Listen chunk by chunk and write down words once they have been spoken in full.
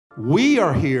We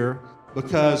are here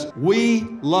because we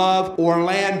love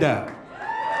Orlando.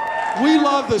 We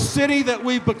love the city that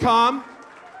we've become,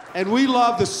 and we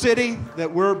love the city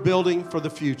that we're building for the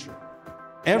future.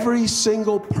 Every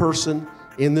single person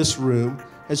in this room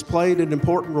has played an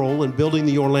important role in building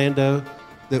the Orlando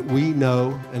that we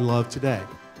know and love today.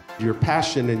 Your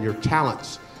passion and your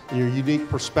talents and your unique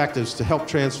perspectives to help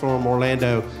transform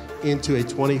Orlando into a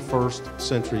 21st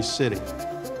century city.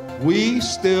 We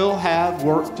still have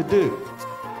work to do.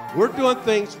 We're doing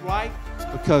things right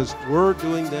because we're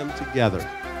doing them together.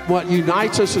 What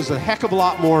unites us is a heck of a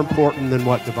lot more important than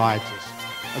what divides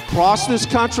us. Across this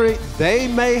country, they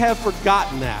may have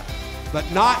forgotten that, but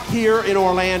not here in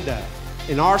Orlando.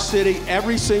 In our city,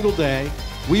 every single day,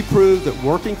 we prove that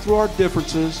working through our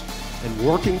differences and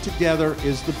working together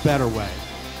is the better way.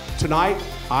 Tonight,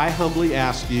 I humbly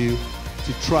ask you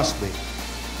to trust me,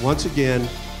 once again,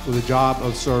 with the job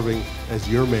of serving as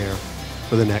your mayor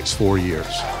for the next 4 years.